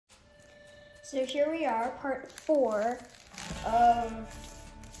So here we are, part 4 of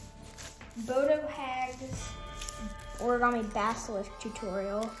Bodo Haag's Origami Basilisk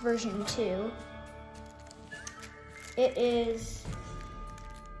tutorial, version 2. It is,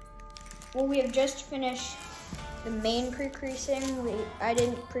 well, we have just finished the main pre-creasing. I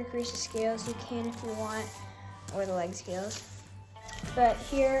didn't pre-crease the scales. You can if you want, or the leg scales. But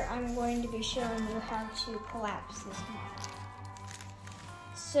here I'm going to be showing you how to collapse this model.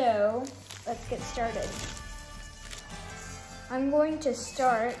 So let's get started. I'm going to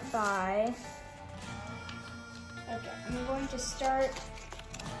start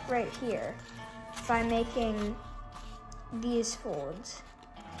right here by making these folds.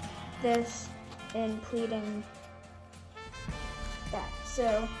 This and pleating that.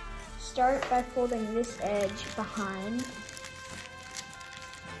 So start by folding this edge behind.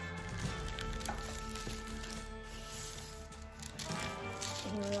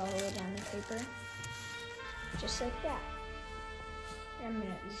 Continue it all the way down the paper. Just like that. I'm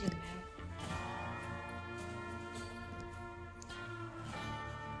gonna zoom out.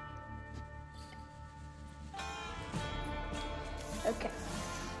 Okay.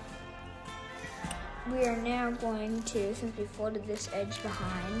 We are now going to, since we folded this edge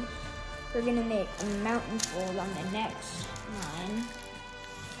behind, we're gonna make a mountain fold on the next line,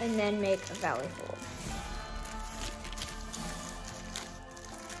 and then make a valley fold.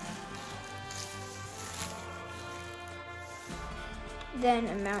 Then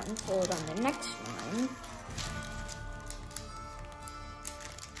a mountain fold on the next line.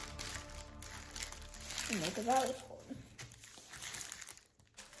 And make a valley fold.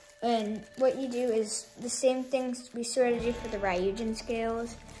 And what you do is the same things we sort of do for the Ryujin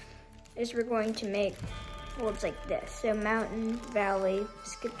scales, is we're going to make folds like this. So mountain, valley,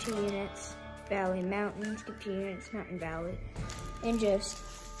 skip 2 units, valley, mountain, skip 2 units, mountain, valley. And just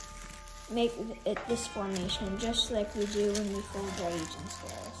make it this formation, just like we do when we fold Ryujin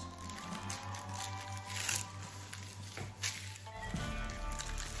scales.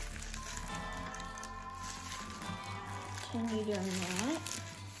 Continue doing that.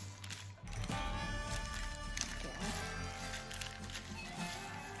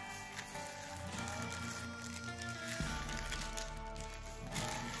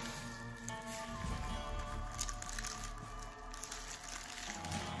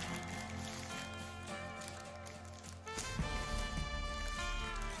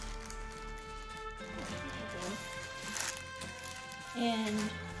 And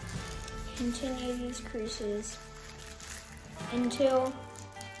continue these creases until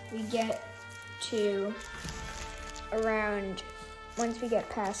we get to around, once we get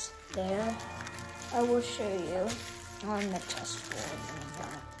past there, I will show you on the test fold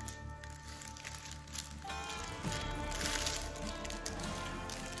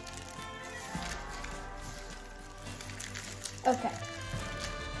in a minute. Okay.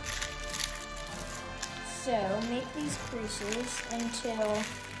 So make these creases until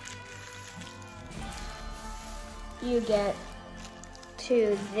you get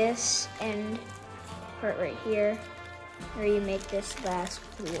to this end part right here, where you make this last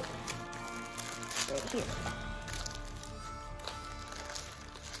fold right here.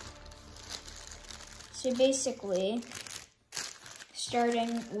 So basically,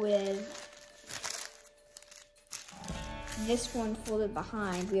 starting with this one folded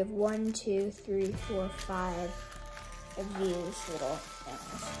behind, we have 1, 2, 3, 4, 5 of these little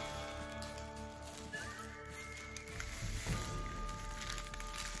things.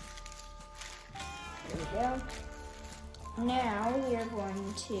 There we go. Now we are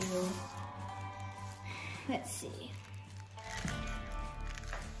going to, let's see.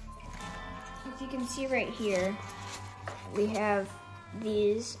 As you can see right here, we have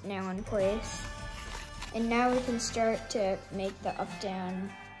these now in place. And now we can start to make the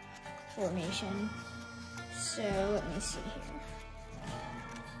up-down formation. So let me see here.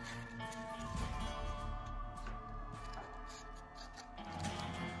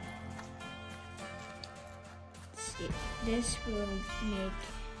 Let's see, this will make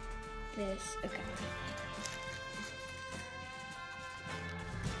this, okay.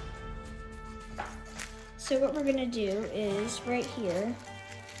 So what we're gonna do is right here,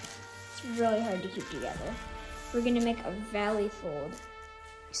 really hard to keep together. We're gonna make a valley fold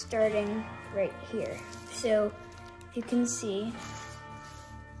starting right here. So if you can see,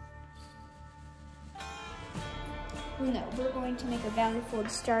 no, we're going to make a valley fold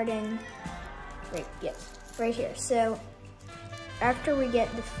starting right here. So after we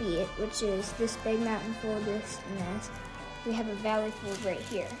get the feet, which is this big mountain fold, this and this, we have a valley fold right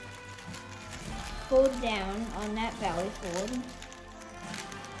here. Fold down on that valley fold.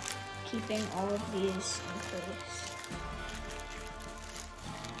 keeping all of these in place.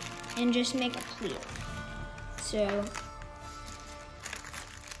 And just make a pleat. So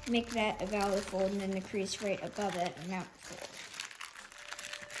make that a valley fold and then the crease right above it a mountain fold.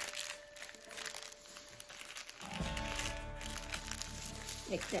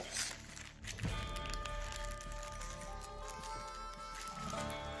 Like this.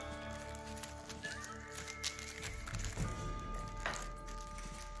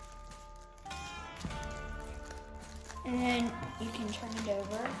 And then you can turn it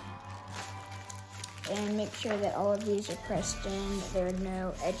over and make sure that all of these are pressed in, that there are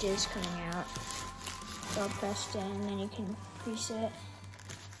no edges coming out. It's all pressed in, then you can crease it.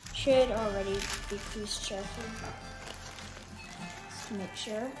 Should already be creased sharply. Just to make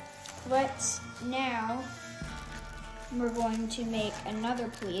sure. But now we're going to make another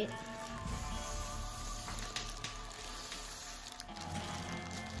pleat.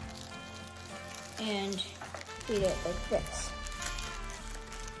 And pleat it like this.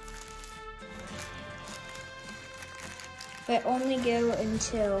 But only go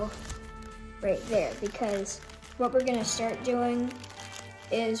until right there, because what we're gonna start doing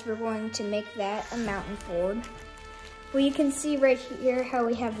is we're going to make that a mountain fold. Well, you can see right here how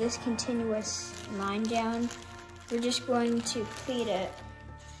we have this continuous line down. We're just going to pleat it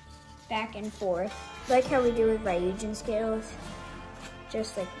back and forth, like how we do with Ryujin scales,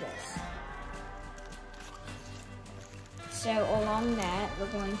 just like this. So along that,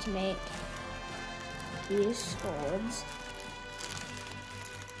 we're going to make these folds.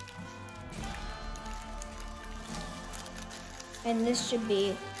 And this should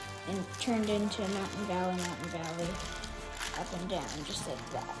be turned into mountain valley, up and down, just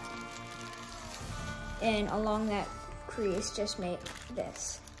like that. And along that crease, just make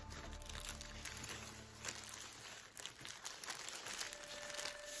this.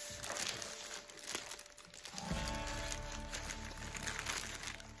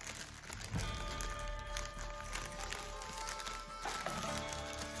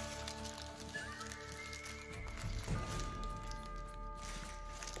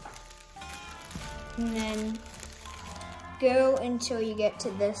 And then go until you get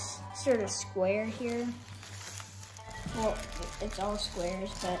to this sort of square here. Well, it's all squares,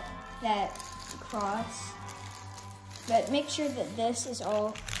 but that cross. But make sure that this is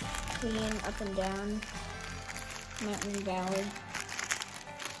all clean up and down, mountain valley.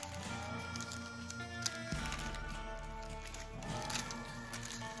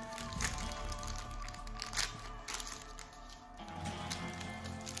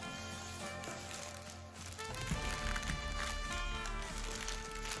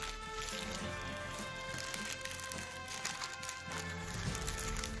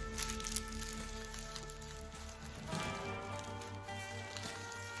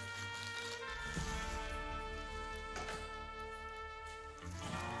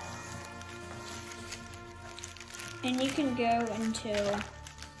 And you can go until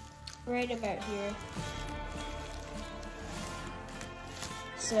right about here.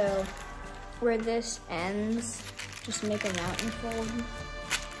 So where this ends, just make a mountain fold.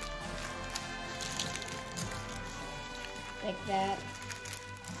 Like that.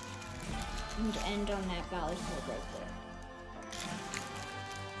 And end on that valley fold right there.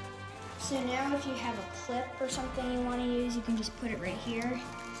 So now if you have a clip or something you want to use, you can just put it right here.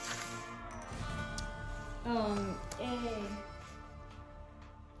 A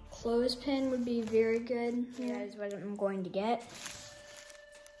clothespin would be very good. That is what I'm going to get.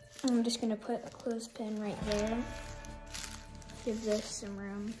 I'm just going to put a clothespin right there. Give this some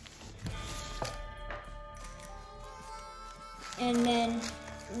room. And then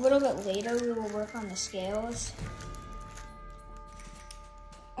a little bit later we will work on the scales.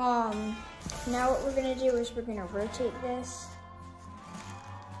 Now what we're going to do is we're going to rotate this.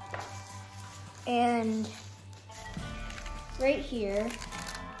 And right here,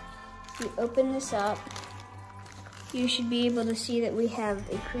 if you open this up, you should be able to see that we have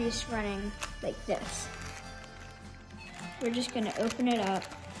a crease running like this. We're just going to open it up.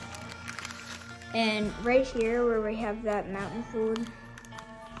 And right here where we have that mountain fold,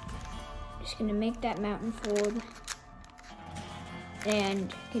 just going to make that mountain fold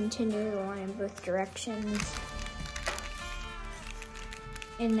and continue on in both directions.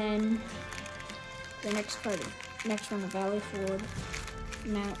 And then the next one, a valley fold,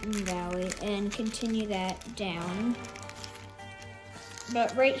 mountain valley, and continue that down.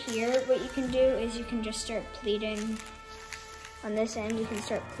 But right here, what you can do is you can just start pleating. On this end, you can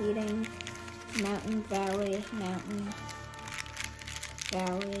start pleating mountain, valley, mountain,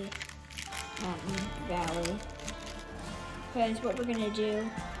 valley, mountain, valley. Because what we're gonna do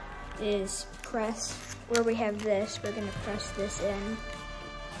is press, where we have this, we're gonna press this in.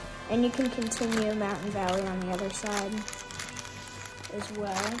 And you can continue mountain valley on the other side as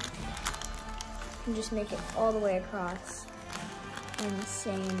well. You can just make it all the way across. And the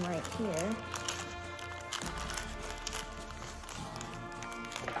same right here.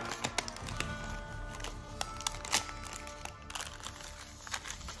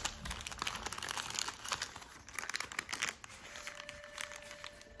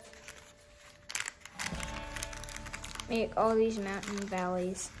 Make all these mountain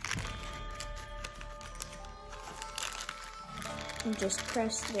valleys. And just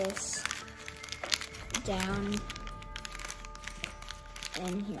press this down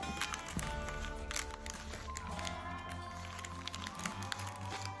in here.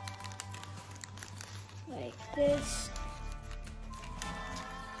 Like this.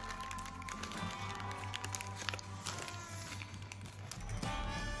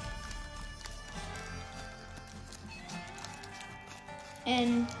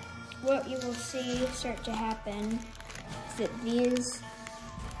 And what you will see start to happen is that these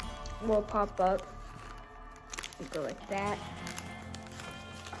will pop up. You go like that.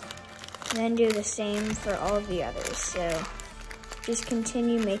 And then do the same for all of the others. So just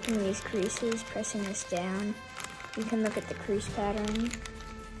continue making these creases, pressing this down. You can look at the crease pattern.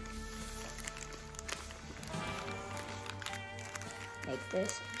 Like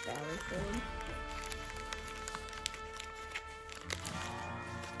this, valley fold.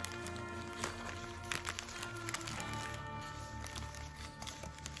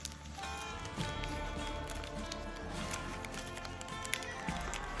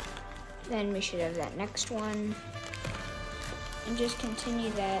 Then we should have that next one. And just continue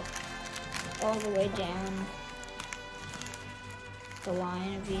that all the way down the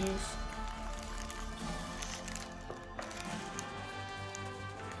line of these.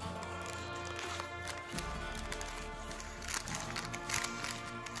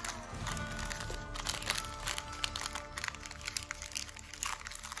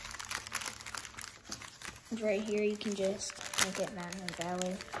 Right here you can just make it mountain and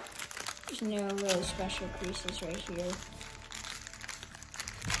valley. There's no really special creases right here.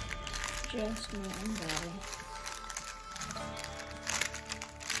 Just mountain valley.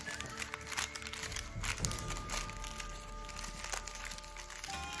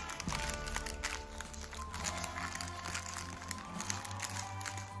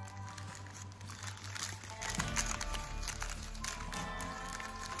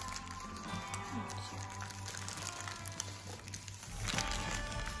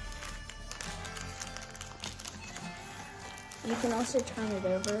 You can also turn it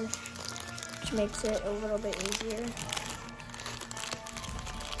over, which makes it a little bit easier.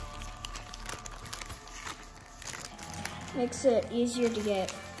 Makes it easier to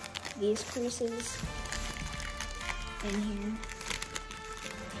get these creases in here.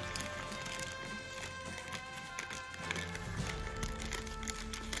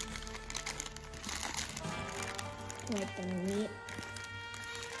 Make them neat.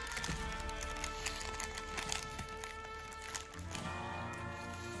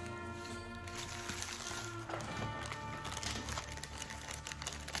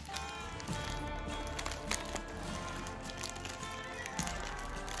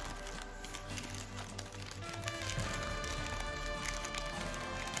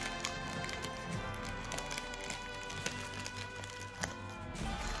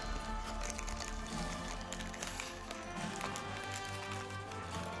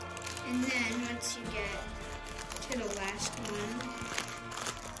 And then once you get to the last one,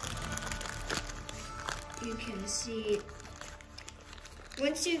 you can see,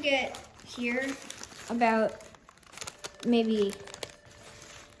 once you get here, about maybe,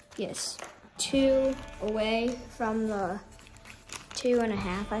 yes, 2 away from the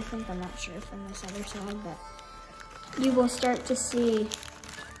 2.5, I think, I'm not sure from this other side, but you will start to see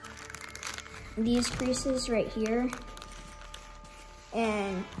these creases right here,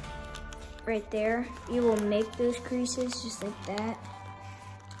 and right there, you will make those creases just like that.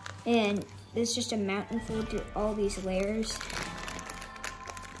 And it's just a mountain fold through all these layers.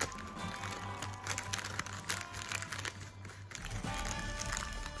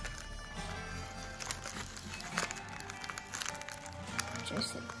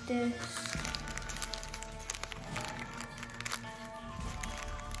 Just like this.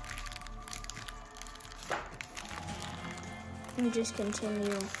 And just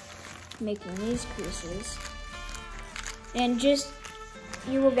continue making these creases. And just,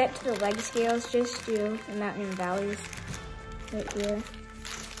 you will get to the leg scales, just do the mountain and valleys right here.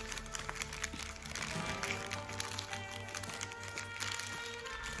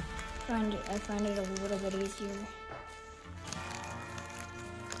 find it a little bit easier.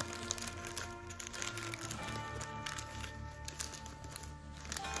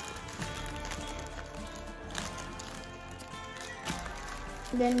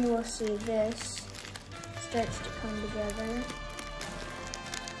 Then you will see this starts to come together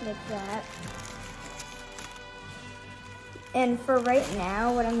like that. And for right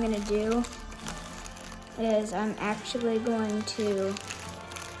now, what I'm gonna do is I'm actually going to,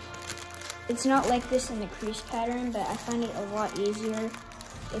 it's not like this in the crease pattern, but I find it a lot easier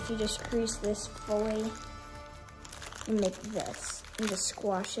if you just crease this fully and make this and just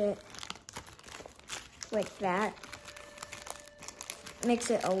squash it like that.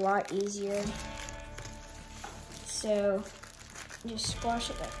 Makes it a lot easier. So just squash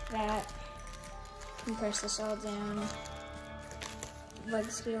it like that. Compress this all down.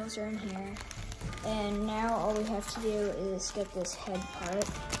 Leg scales are in here. And now all we have to do is get this head part.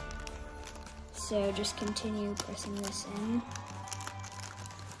 So just continue pressing this in.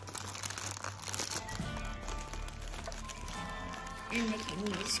 And making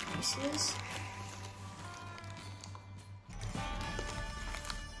these creases.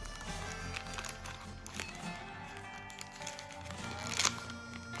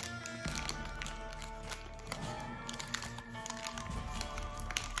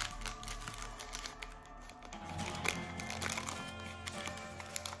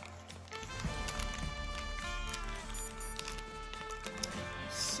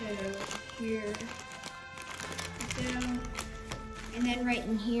 So here we go. And then right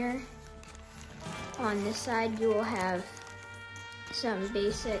in here, on this side, you will have some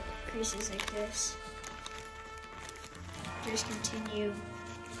basic creases like this. Just continue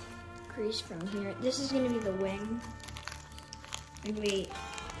crease from here. This is going to be the wing. When we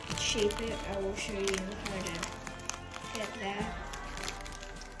shape it, I will show you how to get that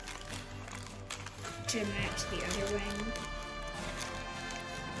to match the other wing.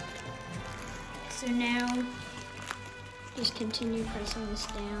 So now, just continue pressing this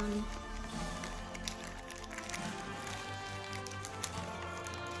down.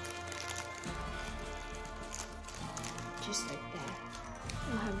 Just like that.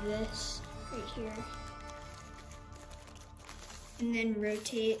 We'll have this right here. And then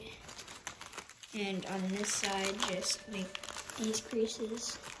rotate. And on this side, just make these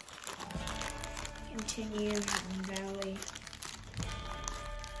creases. Continue mountain valley.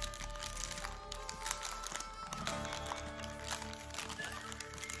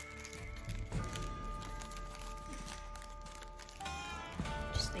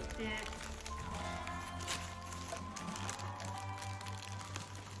 Like that.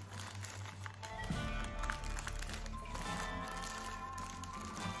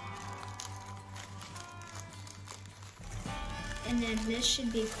 And then this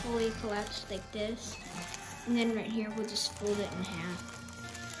should be fully collapsed like this. And then right here we'll just fold it in half.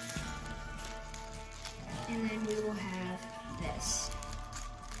 And then we will have this.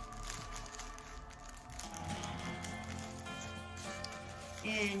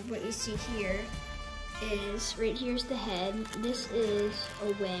 And what you see here is, right here's the head, this is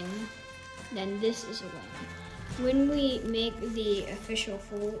a wing, then this is a wing. When we make the official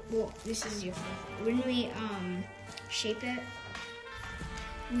fold, well, this is the official fold. When we shape it,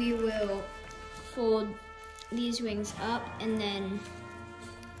 we will fold these wings up, and then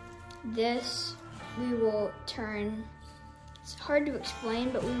this we will turn. It's hard to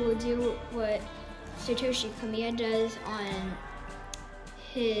explain, but we will do what Satoshi Kamiya does on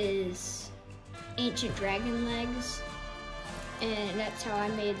his ancient dragon legs, and that's how I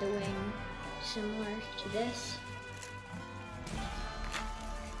made the wing similar to this.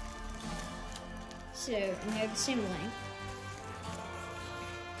 So, and they're the same length.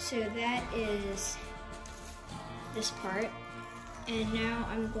 So that is this part, and now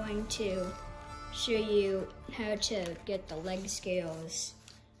I'm going to show you how to get the leg scales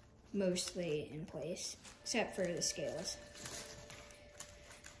mostly in place, except for the scales.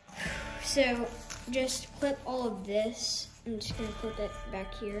 So just clip all of this. I'm just gonna clip it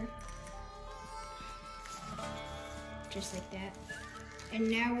back here. Just like that. And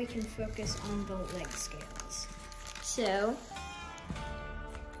now we can focus on the leg scales. So,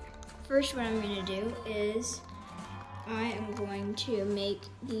 first what I'm gonna do is I am going to make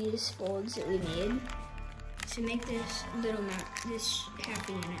these folds that we made. So make this little this half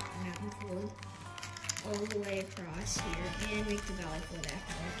a unit mountain fold all the way across here, and make the valley fold after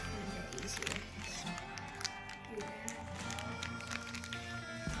that. Easier. Do that.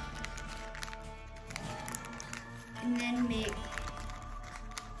 And then make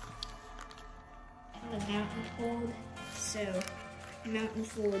the mountain fold. So mountain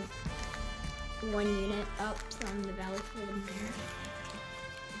fold one unit up from the valley fold in there.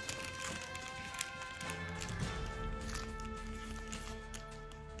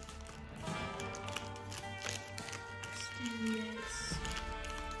 Extend this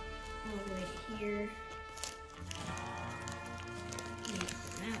all the way to here. Make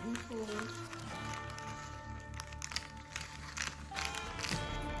the mountain fold.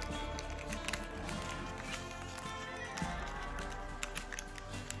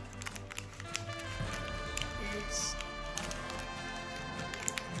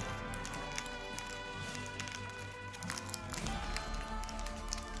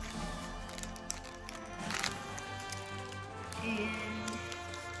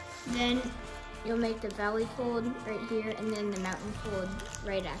 And then you'll make the valley fold right here and then the mountain fold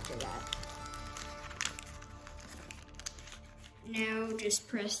right after that. Now just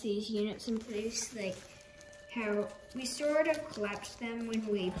press these units in place like how we sort of collapsed them when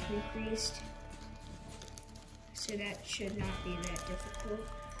we pre-creased. So that should not be that difficult.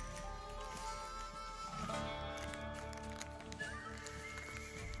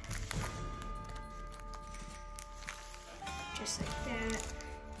 Just like that.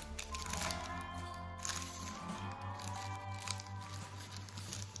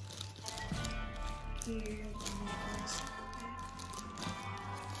 Here, and this,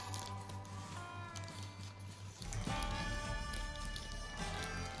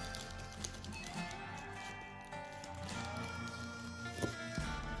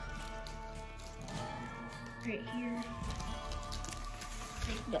 right here,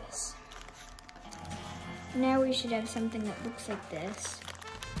 like this. Now we should have something that looks like this.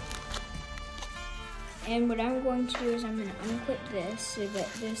 And what I'm going to do is I'm going to unclip this so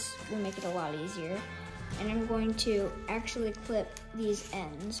that this will make it a lot easier. And I'm going to actually clip these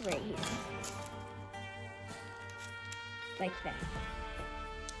ends right here. Like that.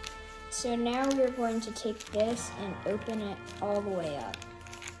 So now we're going to take this and open it all the way up.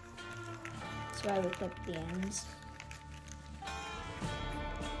 That's why we clip the ends.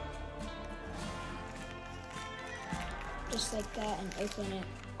 Just like that, and open it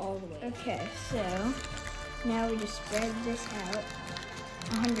all the way. Okay, so now we just spread this out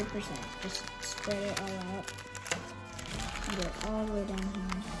 100%. Just spread it all out and get it all the way down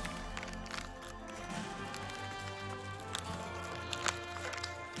here.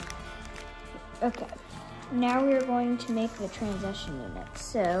 Okay, now we're going to make the transition unit.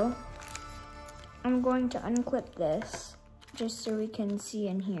 So I'm going to unclip this just so we can see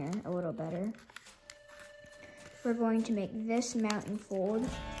in here a little better. We're going to make this mountain fold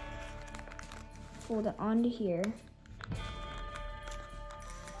it onto here.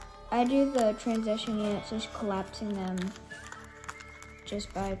 I do the transition units just collapsing them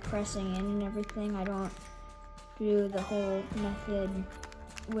just by pressing in and everything. I don't do the whole method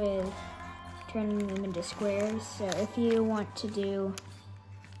with turning them into squares. So if you want to do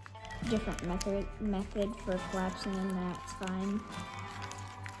a different method for collapsing them, that's fine.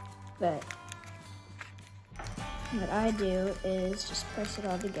 But what I do is just press it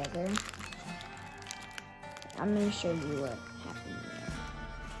all together. I'm going to show you what happened there.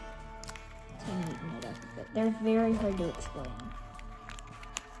 To neaten it up a bit. They're very hard to explain.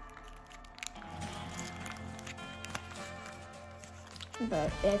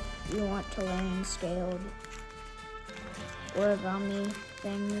 But if you want to learn scaled origami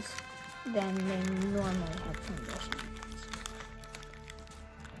things, then they normally have transition.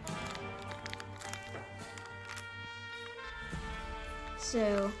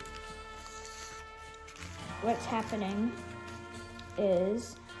 So what's happening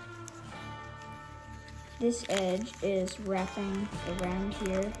is this edge is wrapping around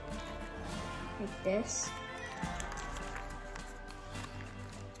here like this.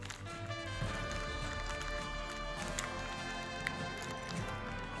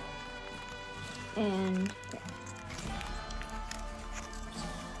 And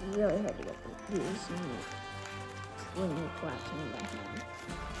it's really hard to get these when you collapse them by hand.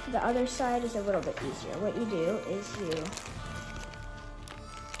 The other side is a little bit easier. What you do is you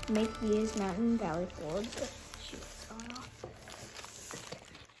make these mountain valley folds.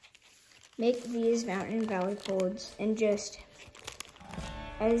 Make these mountain valley folds and just,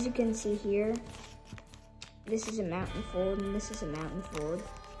 as you can see here, this is a mountain fold and this is a mountain fold.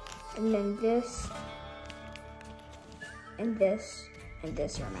 And then this and this and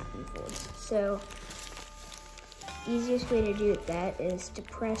this are mountain folds. So easiest way to do that is to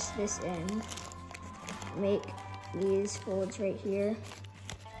press this in, make these folds right here,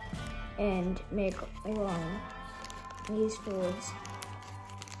 and make along these folds,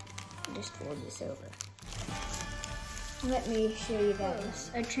 and just fold this over. Let me show you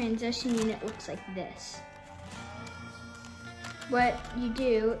that. A transition unit looks like this. What you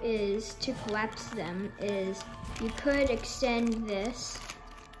do is, to collapse them, is you could extend this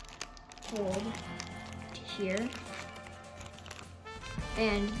fold to here,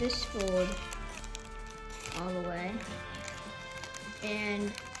 and this fold all the way,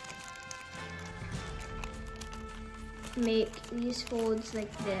 and make these folds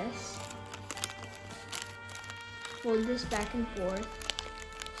like this. Fold this back and forth,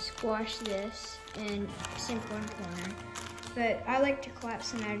 squash this, and sink one corner. But I like to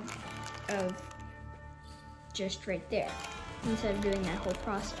collapse them out of just right there, instead of doing that whole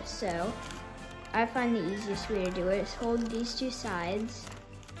process. So I find the easiest way to do it is hold these two sides,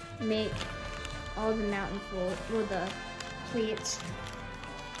 make all the mountain fold, well, the pleats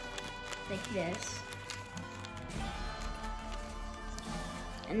like this,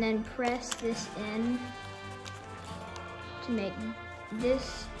 and then press this in to make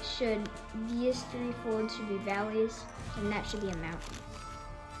this these three folds should be valleys, and that should be a mountain.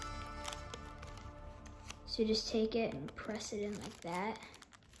 So just take it and press it in like that.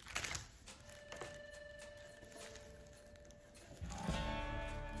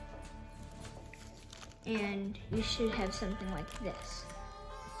 And you should have something like this.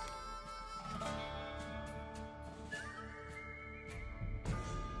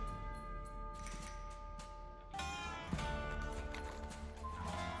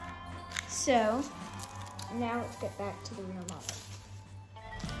 So, now let's get back to the real model.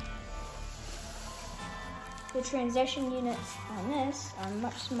 The transition units on this are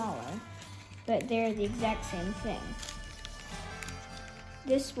much smaller, but they're the exact same thing.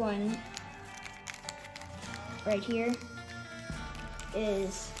 This one right here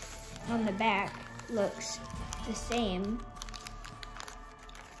is on the back, looks the same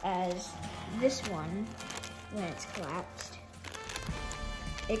as this one when it's collapsed,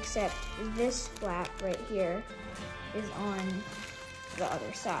 except this flap right here is on the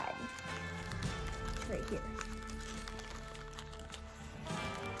other side, right here.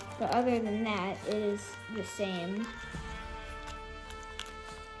 But other than that, it is the same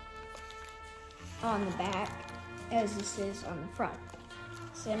on the back as this is on the front.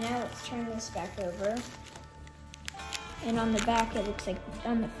 So now let's turn this back over. And on the back, it looks like,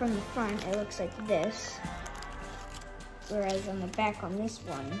 from the front, it looks like this. Whereas on the back on this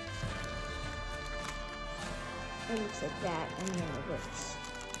one, it looks like that, and then reverse.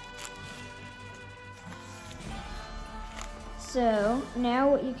 So now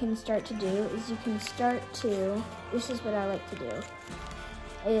what you can start to do is you can start to, this is what I like to do,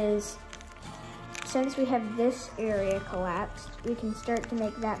 is since we have this area collapsed, we can start to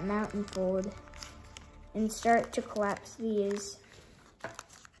make that mountain fold and start to collapse these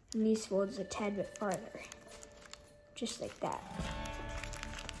folds a tad bit farther. Just like that.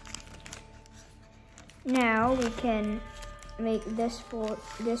 Now we can make this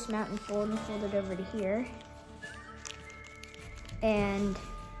mountain fold and fold it over to here, and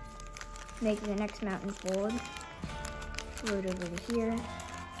make the next mountain fold, fold it over to here,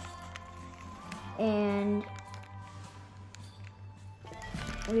 and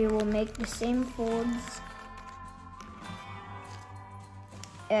we will make the same folds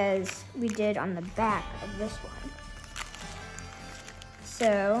as we did on the back of this one.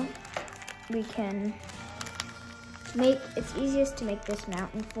 So we can it's easiest to make this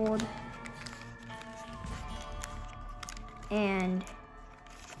mountain fold, and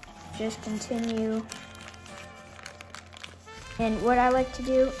just continue. And what I like to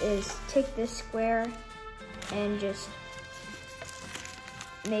do is take this square and just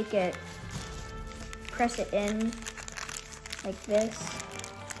make it, press it in like this.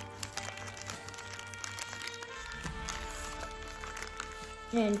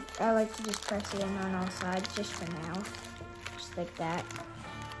 And I like to just press it in on all sides just for now, just like that.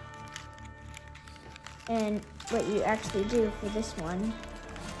 And what you actually do for this one,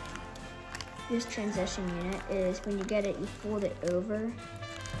 this transition unit, is when you get it, you fold it over.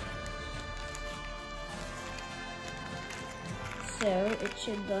 So it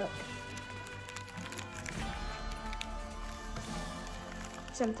should look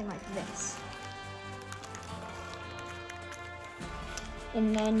something like this.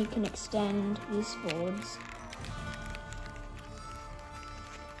 And then you can extend these folds.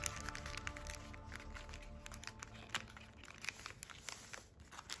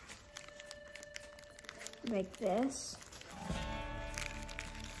 Like this.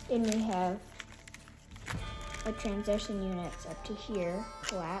 And we have a transition units up to here,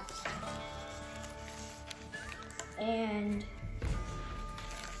 collapsed. And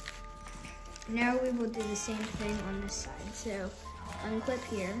Now we will do the same thing on this side. So unclip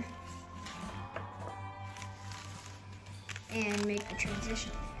here and make the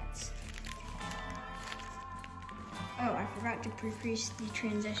transition units. Oh, I forgot to pre-crease the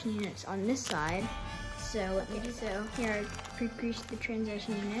transition units on this side. So let me do so. Here I pre-creased the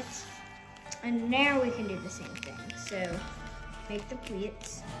transition units. And now we can do the same thing. So make the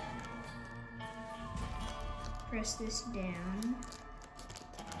pleats. Press this down.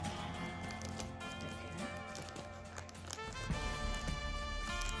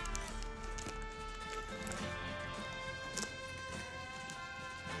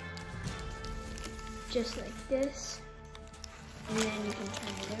 Just like this. And then you can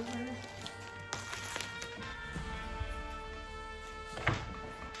turn it over.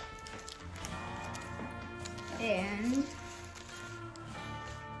 And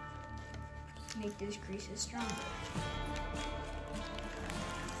make those creases stronger.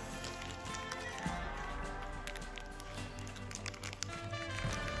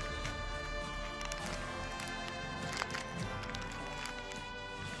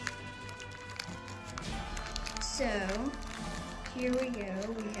 So here we go.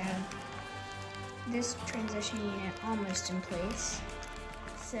 We have this transition unit almost in place.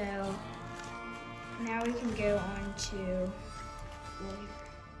 So now we can go on to, well,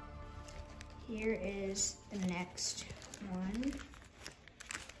 here is the next one.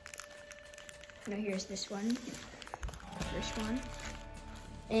 No, here's this one, first one.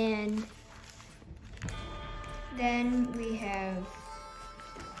 And then we have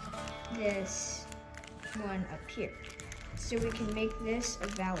this one up here. So we can make this a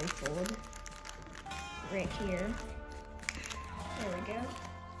valley fold right here. There we go.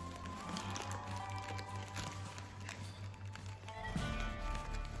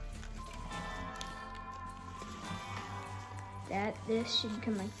 This should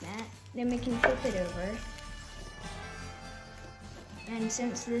come like that. Then we can flip it over. And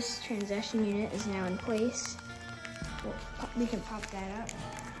since this transition unit is now in place, we can pop that up.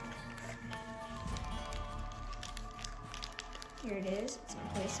 Here it is, it's in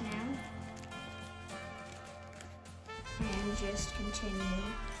place now. And just continue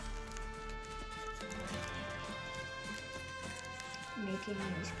making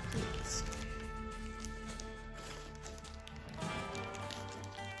these pleats.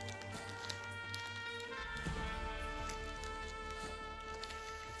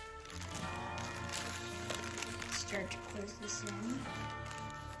 Start to close this in.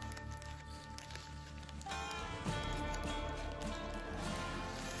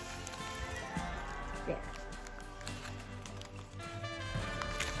 There.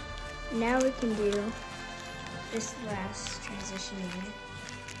 Now we can do this last transition unit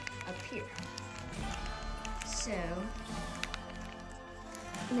up here. So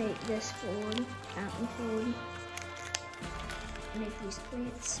make this fold, out and fold, make these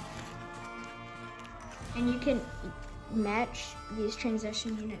pleats. And you can match these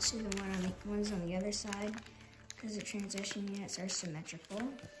transition units to the ones on the other side because the transition units are symmetrical.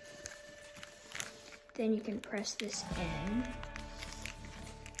 Then you can press this in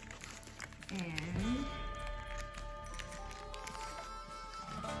and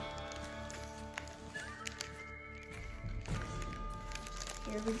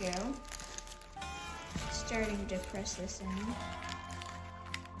here we go. Starting to press this in.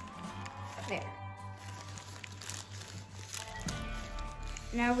 There.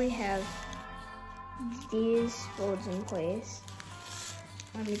 Now we have these folds in place.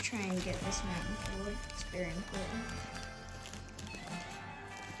 Let me try and get this mountain fold. It's very important.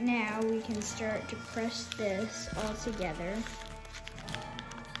 Now we can start to press this all together.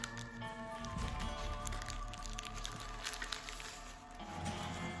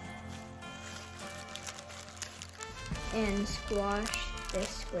 And squash this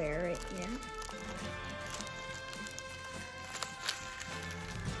square right here.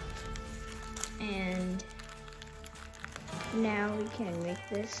 And now we can make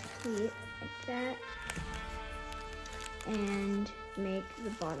this pleat like that and make the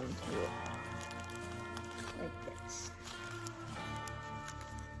bottom pleat like this.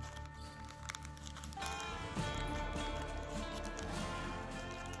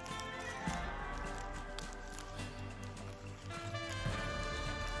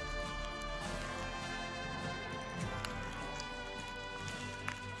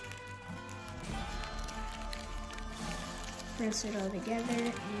 Press it all together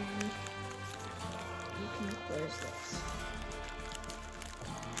and you can close this.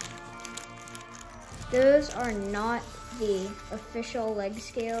 Those are not the official leg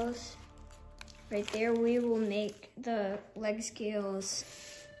scales. Right there, we will make the leg scales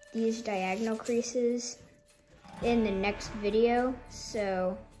these diagonal creases in the next video,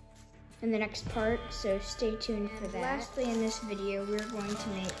 so in the next part, so stay tuned for that. Lastly, in this video, we're going to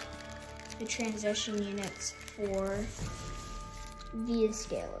make the transition units for these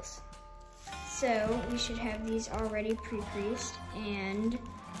scales. So we should have these already pre-creased and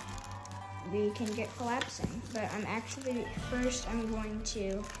we can get collapsing. But first I'm going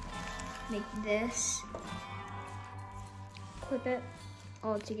to make this, clip it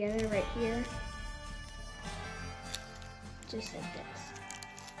all together right here, just like this.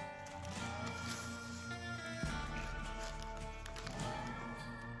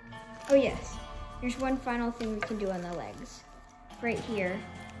 Oh yes, there's one final thing we can do on the legs. Right here,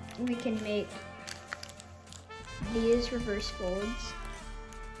 we can make these reverse folds.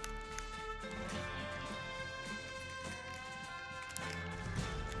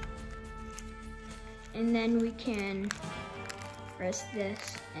 And then we can press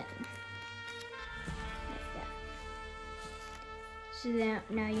this in, like that. So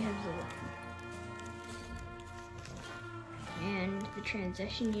now you have the leg. And the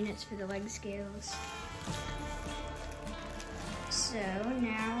transition units for the leg scales. So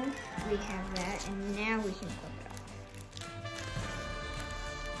now we have that, and now we can clip it off.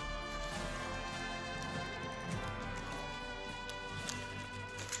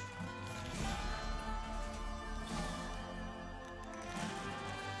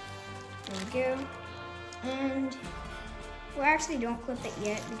 There we go. And well, actually don't clip it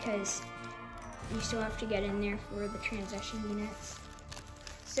yet because you still have to get in there for the transition units.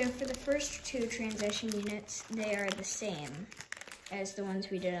 So for the first two transition units, they are the same as the ones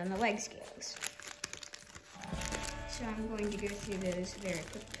we did on the leg scales. So I'm going to go through those very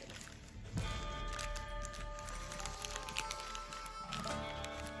quickly.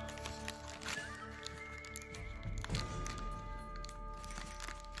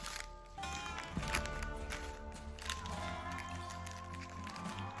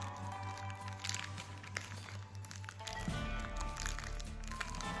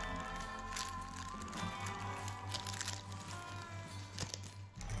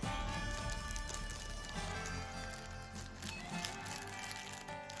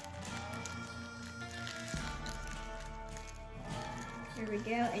 There we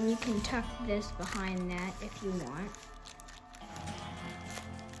go, and you can tuck this behind that if you want.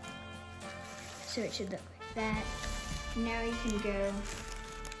 So it should look like that. Now you can go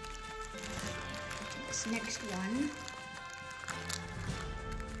to this next one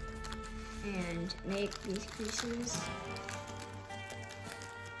and make these creases.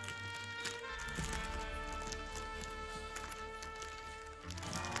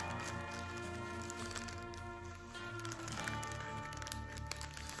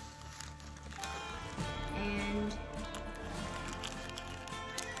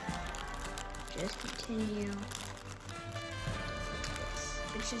 Just continue this.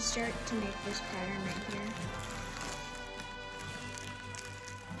 It should start to make this pattern right here.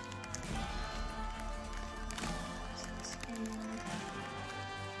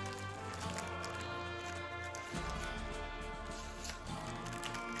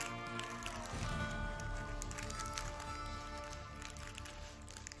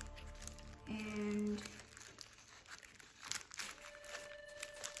 And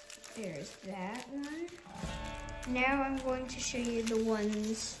there's that one. Now I'm going to show you the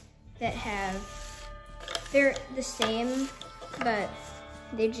ones that they're the same, but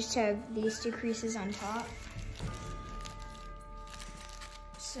they just have these two creases on top.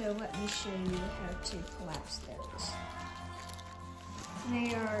 So let me show you how to collapse those.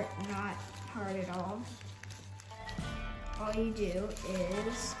 They are not hard at all. All you do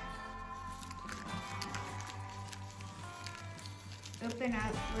is open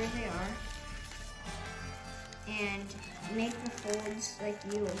up where they are and make the folds like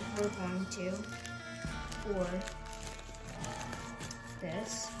you were going to for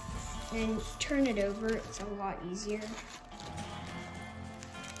this. Then turn it over, it's a lot easier.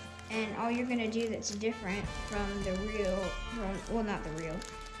 And all you're gonna do that's different from the real, well not the real,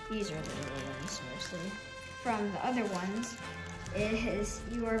 these are the real ones mostly, from the other ones, is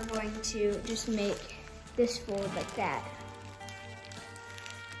you are going to just make this fold like that.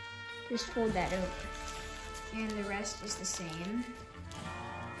 Just fold that over. And the rest is the same.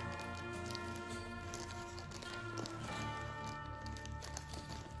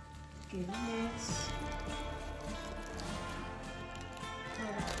 Do this. All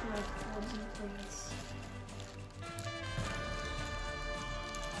the correct folds in place.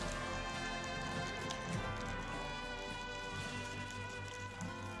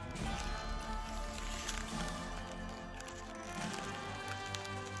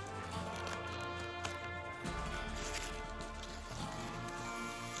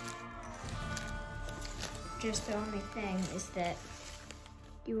 Just the only thing is that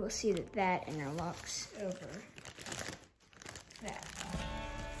you will see that that interlocks over that.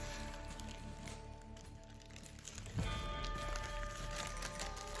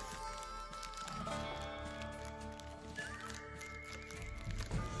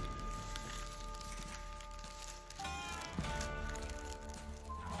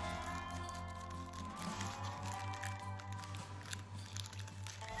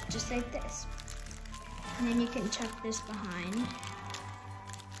 Just like this. And then you can tuck this behind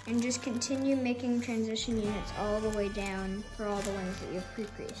and just continue making transition units all the way down for all the ones that you've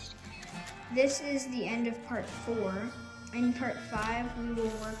pre-creased. This is the end of part 4. In part 5, we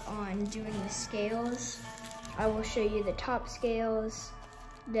will work on doing the scales. I will show you the top scales,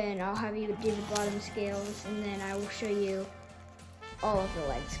 then I'll have you do the bottom scales, and then I will show you all of the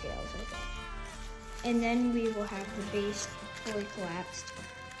leg scales, okay? And then we will have the base fully collapsed.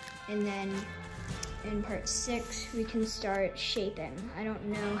 And then in part 6, we can start shaping. I don't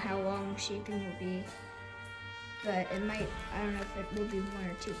know how long shaping will be, but it might, I don't know if it will be 1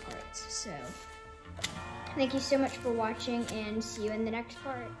 or 2 parts. So, thank you so much for watching and see you in the next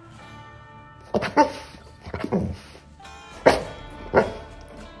part.